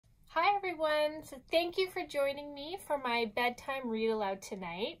everyone. So thank you for joining me for my bedtime read aloud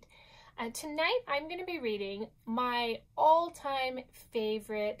tonight. Tonight I'm going to be reading my all-time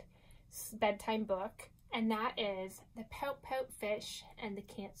favorite bedtime book, and that is The Pout Pout Fish and the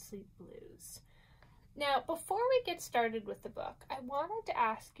Can't Sleep Blues. Now, before we get started with the book, I wanted to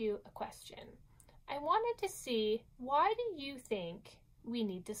ask you a question. I wanted to see, why do you think we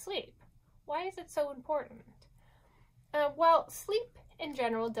need to sleep? Why is it so important? Well, sleep in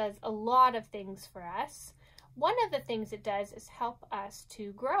general does a lot of things for us. One of the things it does is help us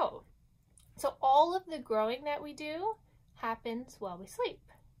to grow. So all of the growing that we do happens while we sleep.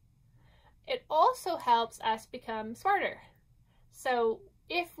 It also helps us become smarter. So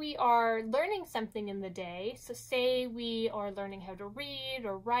if we are learning something in the day, so say we are learning how to read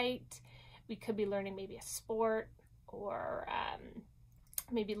or write, we could be learning maybe a sport or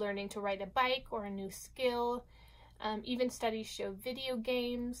maybe learning to ride a bike or a new skill. Even studies show video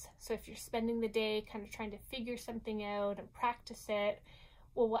games. So if you're spending the day kind of trying to figure something out and practice it,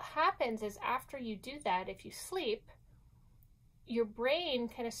 well, what happens is after you do that, if you sleep, your brain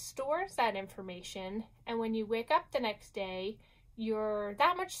kind of stores that information, and when you wake up the next day, you're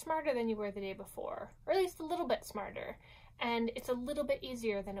that much smarter than you were the day before, or at least a little bit smarter, and it's a little bit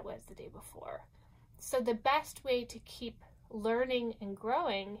easier than it was the day before. So the best way to keep learning and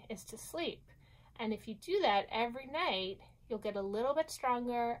growing is to sleep. And if you do that every night, you'll get a little bit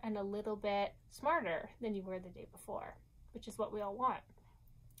stronger and a little bit smarter than you were the day before, which is what we all want.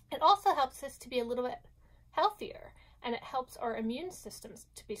 It also helps us to be a little bit healthier, and it helps our immune systems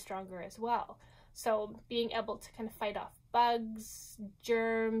to be stronger as well. So being able to kind of fight off bugs,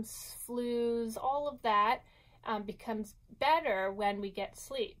 germs, flus, all of that becomes better when we get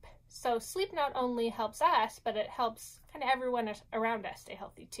sleep. So sleep not only helps us, but it helps kind of everyone around us stay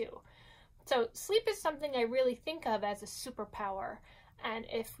healthy too. So sleep is something I really think of as a superpower, and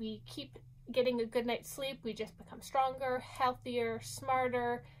if we keep getting a good night's sleep, we just become stronger, healthier,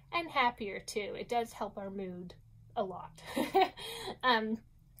 smarter, and happier too. It does help our mood a lot.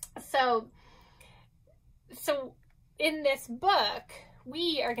 So in this book,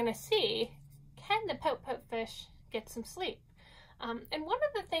 we are going to see, can the Pout Pout Fish get some sleep? And one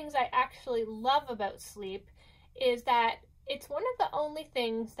of the things I actually love about sleep is that it's one of the only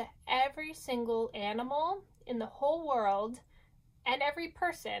things that every single animal in the whole world and every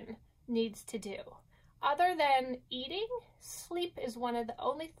person needs to do. Other than eating, sleep is one of the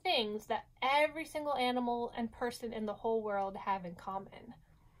only things that every single animal and person in the whole world have in common.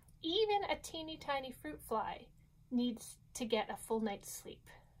 Even a teeny tiny fruit fly needs to get a full night's sleep.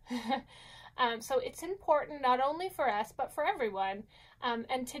 So it's important not only for us, but for everyone.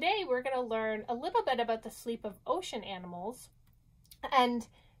 And today we're going to learn a little bit about the sleep of ocean animals. And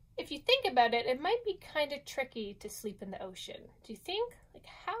if you think about it, it might be kind of tricky to sleep in the ocean. Do you think? Like,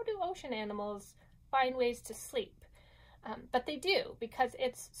 how do ocean animals find ways to sleep? But they do, because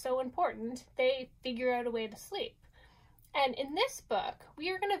it's so important. They figure out a way to sleep. And in this book, we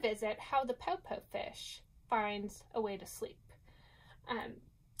are going to visit how the Pout Pout Fish finds a way to sleep.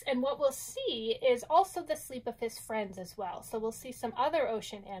 And what we'll see is also the sleep of his friends as well. So we'll see some other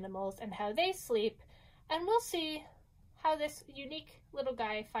ocean animals and how they sleep, and we'll see how this unique little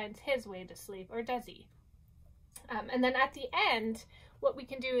guy finds his way to sleep, or does he? And then at the end, what we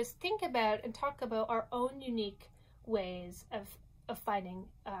can do is think about and talk about our own unique ways of finding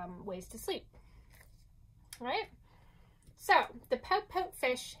ways to sleep. All right? So, The Pout Pout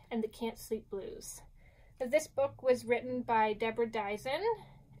Fish and the Can't Sleep Blues. Now, this book was written by Deborah Dyson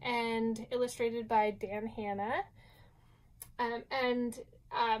and illustrated by Dan Hanna.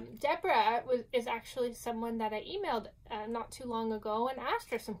 Deborah is actually someone that I emailed not too long ago and asked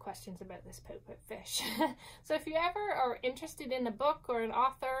her some questions about this Pout Pout Fish. So if you ever are interested in a book or an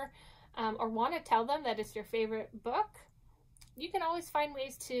author, or want to tell them that it's your favorite book, you can always find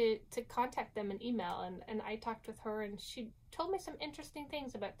ways to contact them in email. And I talked with her, and she told me some interesting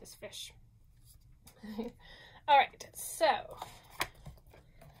things about this fish. All right, so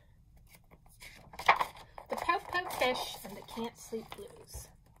The Pout Pout Fish and the Can't Sleep Blues.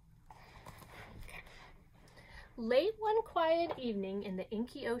 Okay. Late one quiet evening in the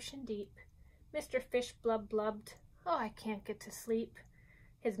inky ocean deep, Mr. Fish blubbed, "Oh, I can't get to sleep."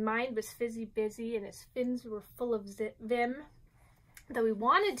 His mind was fizzy busy, and his fins were full of vim. Though he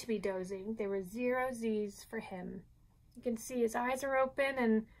wanted to be dozing, there were 0 Z's for him. You can see his eyes are open,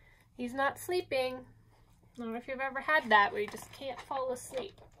 and he's not sleeping. I don't know if you've ever had that, where you just can't fall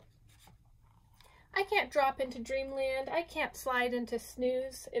asleep. "I can't drop into dreamland. I can't slide into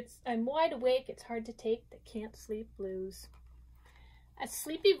snooze. I'm wide awake. It's hard to take the can't sleep blues." A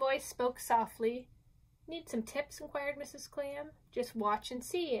sleepy voice spoke softly. Need some tips? Inquired Mrs. Clam. Just watch and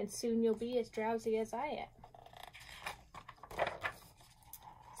see, and soon you'll be as drowsy as I am.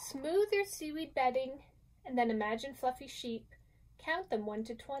 Smooth your seaweed bedding, and then imagine fluffy sheep. Count them 1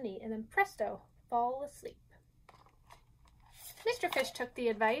 to 20, and then presto, fall asleep. Mr. Fish took the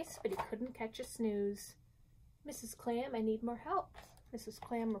advice, but he couldn't catch a snooze. Mrs. Clam, I need more help. Mrs.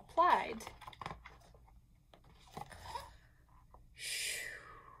 Clam replied.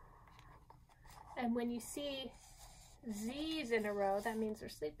 And when you see Z's in a row, that means they're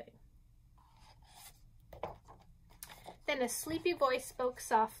sleeping. Then a sleepy voice spoke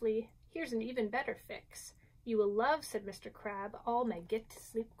softly. Here's an even better fix. You will love, said Mr. Crab, all my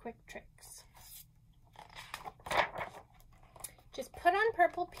get-to-sleep-quick tricks. Just put on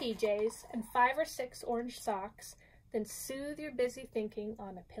purple PJs and 5 or 6 orange socks, then soothe your busy thinking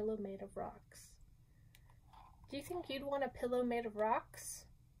on a pillow made of rocks. Do you think you'd want a pillow made of rocks?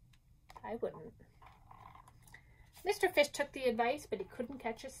 I wouldn't. Mr. Fish took the advice, but he couldn't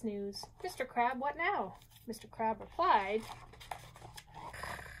catch a snooze. Mr. Crab, what now? Mr. Crab replied.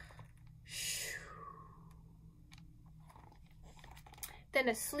 Then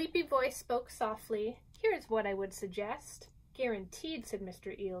a sleepy voice spoke softly. Here's what I would suggest. Guaranteed, said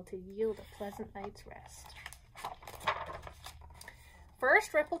Mr. Eel, to yield a pleasant night's rest.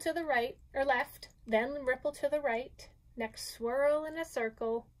 First ripple to the right or left, then ripple to the right. Next swirl in a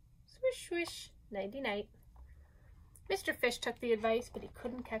circle. Swish, swish, nighty-night. Mr. Fish took the advice, but he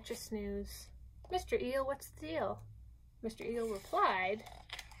couldn't catch a snooze. Mr. Eel, what's the deal? Mr. Eel replied.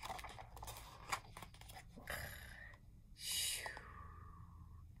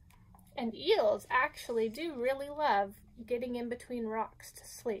 And eels actually do really love getting in between rocks to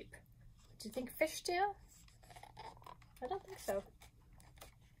sleep. Do you think fish do? I don't think so.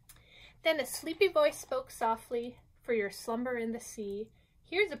 Then a sleepy voice spoke softly, for your slumber in the sea.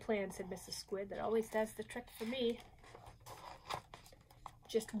 Here's a plan, said Mrs. Squid, that always does the trick for me.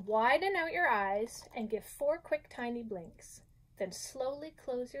 Just widen out your eyes and give 4 quick tiny blinks. Then slowly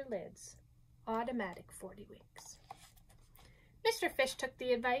close your lids. Automatic 40 winks. Mr. Fish took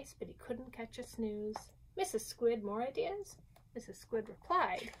the advice, but he couldn't catch a snooze. Mrs. Squid, more ideas? Mrs. Squid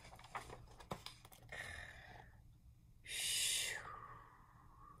replied.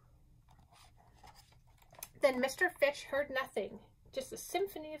 Then Mr. Fish heard nothing, just a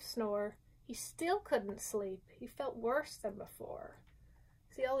symphony of snore. He still couldn't sleep. He felt worse than before.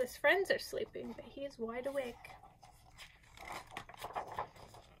 See, all his friends are sleeping, but he is wide awake.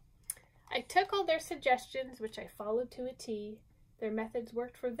 I took all their suggestions, which I followed to a T. Their methods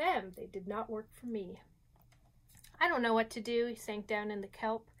worked for them, they did not work for me. I don't know what to do, he sank down in the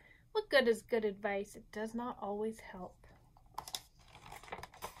kelp. What good is good advice? It does not always help.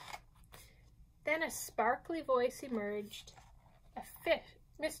 Then a sparkly voice emerged. A fish,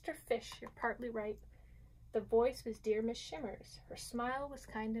 Mr. Fish, you're partly right. The voice was dear Miss Shimmers. Her smile was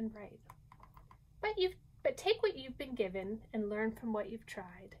kind and bright. But take what you've been given and learn from what you've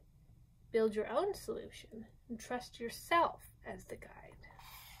tried. Build your own solution and trust yourself as the guide.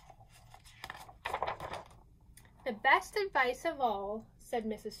 The best advice of all, said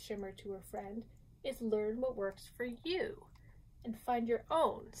Mrs. Shimmer to her friend, is learn what works for you and find your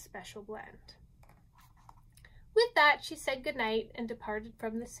own special blend. With that, she said goodnight and departed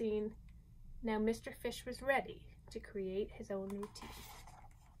from the scene. Now Mr. Fish was ready to create his own routine.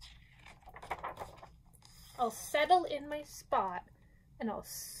 I'll settle in my spot and I'll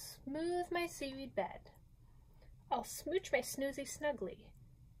smooth my seaweed bed. I'll smooch my snoozy snugly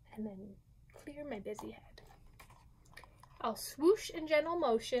and then clear my busy head. I'll swoosh in gentle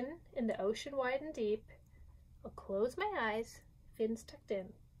motion in the ocean wide and deep. I'll close my eyes, fins tucked in,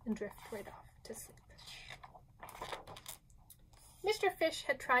 and drift right off to sleep. Mr. Fish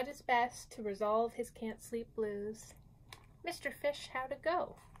had tried his best to resolve his can't sleep blues. Mr. Fish, how'd it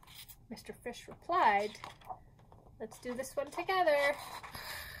go? Mr. Fish replied, let's do this one together.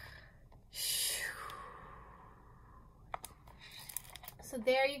 So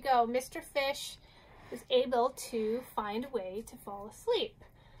there you go. Mr. Fish was able to find a way to fall asleep.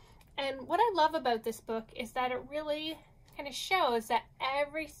 And what I love about this book is that it really kind of shows that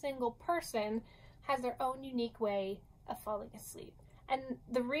every single person has their own unique way of falling asleep. And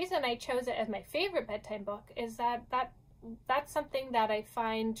the reason I chose it as my favorite bedtime book is that that's something that I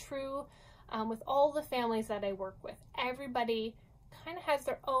find true with all the families that I work with. Everybody kind of has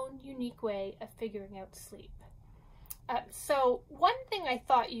their own unique way of figuring out sleep. So one thing I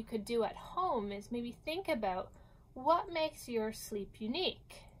thought you could do at home is maybe think about what makes your sleep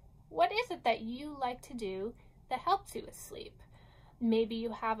unique. What is it that you like to do that helps you with sleep? Maybe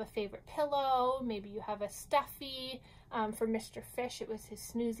you have a favorite pillow, maybe you have a stuffy. For Mr. Fish, it was his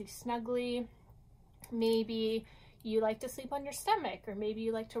snoozy snuggly. Maybe you like to sleep on your stomach, or maybe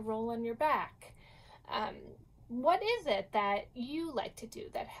you like to roll on your back. What is it that you like to do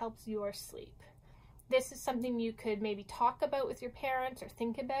that helps your sleep? This is something you could maybe talk about with your parents or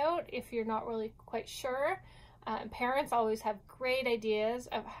think about if you're not really quite sure. Parents always have great ideas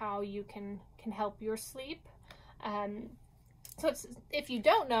of how you can help your sleep. So if you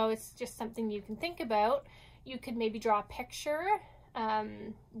don't know, it's just something you can think about. You could maybe draw a picture.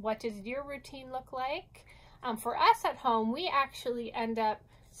 What does your routine look like? For us at home, we actually end up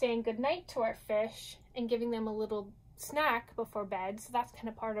saying goodnight to our fish and giving them a little snack before bed. So that's kind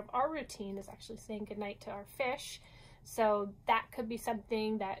of part of our routine, is actually saying goodnight to our fish. So that could be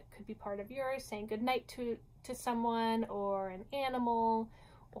something that could be part of yours, saying goodnight to someone or an animal,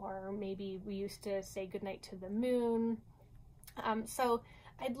 or maybe we used to say goodnight to the moon. So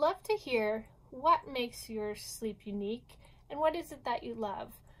I'd love to hear what makes your sleep unique and what is it that you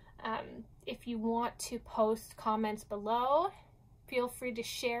love. If you want to post comments below, feel free to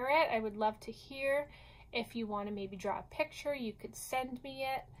share it. I would love to hear. If you want to maybe draw a picture, you could send me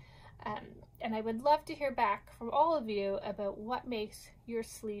it. And I would love to hear back from all of you about what makes your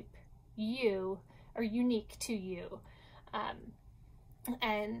sleep unique to you.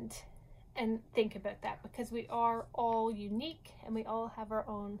 And think about that, because we are all unique and we all have our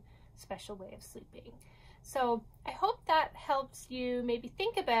own special way of sleeping. So I hope that helps you maybe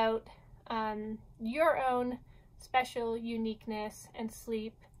think about your own special uniqueness and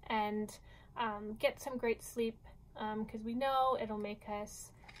sleep, and get some great sleep, because we know it'll make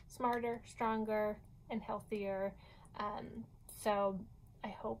us smarter, stronger, and healthier. So I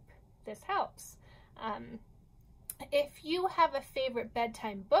hope this helps. If you have a favorite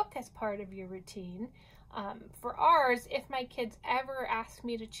bedtime book as part of your routine, for ours, if my kids ever ask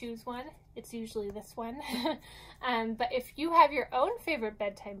me to choose one, it's usually this one. But if you have your own favorite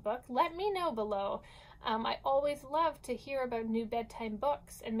bedtime book, let me know below. I always love to hear about new bedtime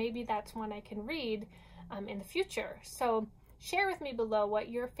books, and maybe that's one I can read in the future. So share with me below what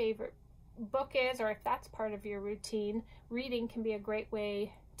your favorite book is, or if that's part of your routine. Reading can be a great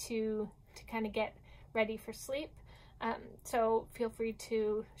way to kind of get ready for sleep. So feel free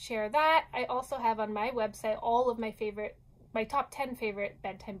to share that. I also have on my website all of my top 10 favorite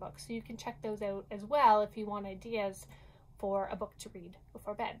bedtime books, so you can check those out as well if you want ideas for a book to read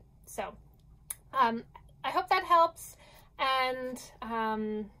before bed. So I hope that helps, and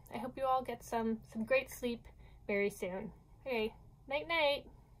I hope you all get some great sleep very soon. Okay, night night.